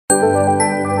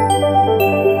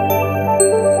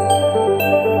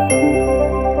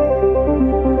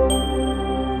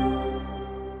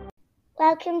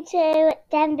Welcome to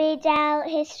Denby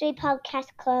History Podcast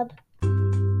Club.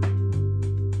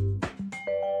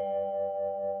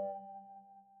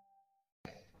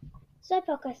 So,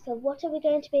 Podcast Club, what are we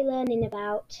going to be learning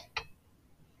about?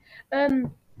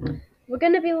 We're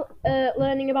going to be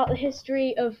learning about the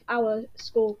history of our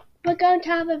school. We're going to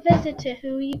have a visitor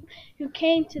who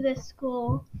came to this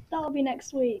school. That'll be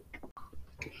next week.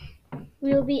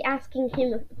 We'll be asking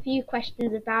him a few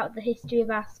questions about the history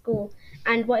of our school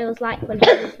and what it was like when he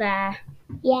was there.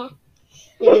 Yeah.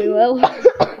 Yeah, we will.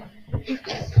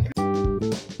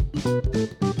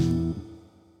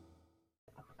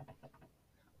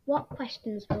 What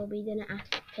questions will we going to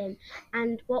ask him,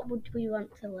 and what would we want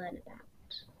to learn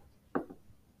about?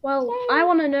 Well, I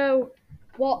want to know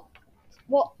what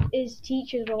his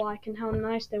teachers were like and how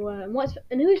nice they were,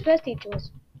 and who his first teacher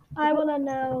was. I want to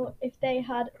know if they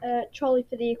had a trolley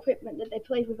for the equipment that they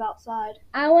played with outside.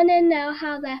 I want to know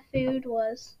how their food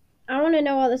was. I want to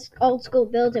know what this old school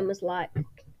building was like.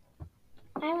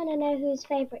 I want to know who his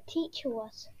favourite teacher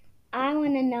was. I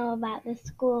want to know about the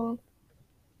school.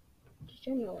 Just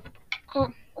generally.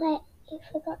 Wait, you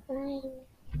forgot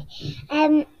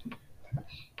mine.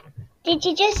 Did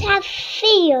you just have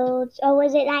fields, or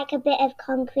was it like a bit of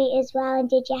concrete as well? And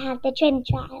did you have the trim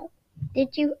trial?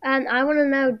 Did you? And I want to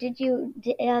know. Did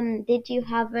you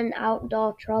have an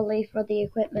outdoor trolley for the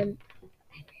equipment?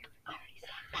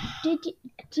 Do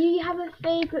you have a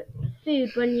favourite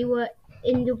food when you were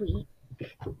in the week?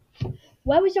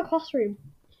 Where was your classroom?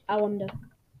 I wonder.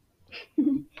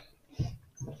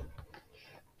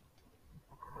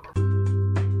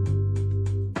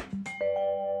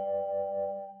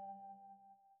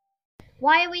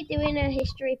 Why are we doing a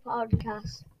history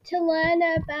podcast? To learn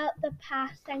about the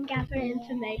past and gather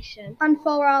information. And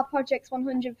for our Projects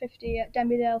 150 at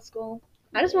Denby School.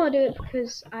 I just want to do it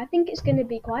because I think it's going to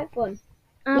be quite fun.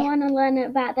 I want to learn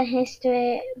about the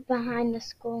history behind the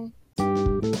school. We're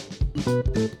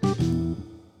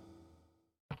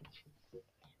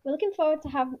looking forward to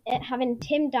having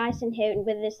Tim Dyson here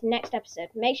with this next episode.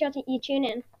 Make sure you tune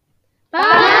in. Bye!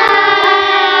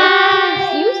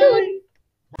 See you soon!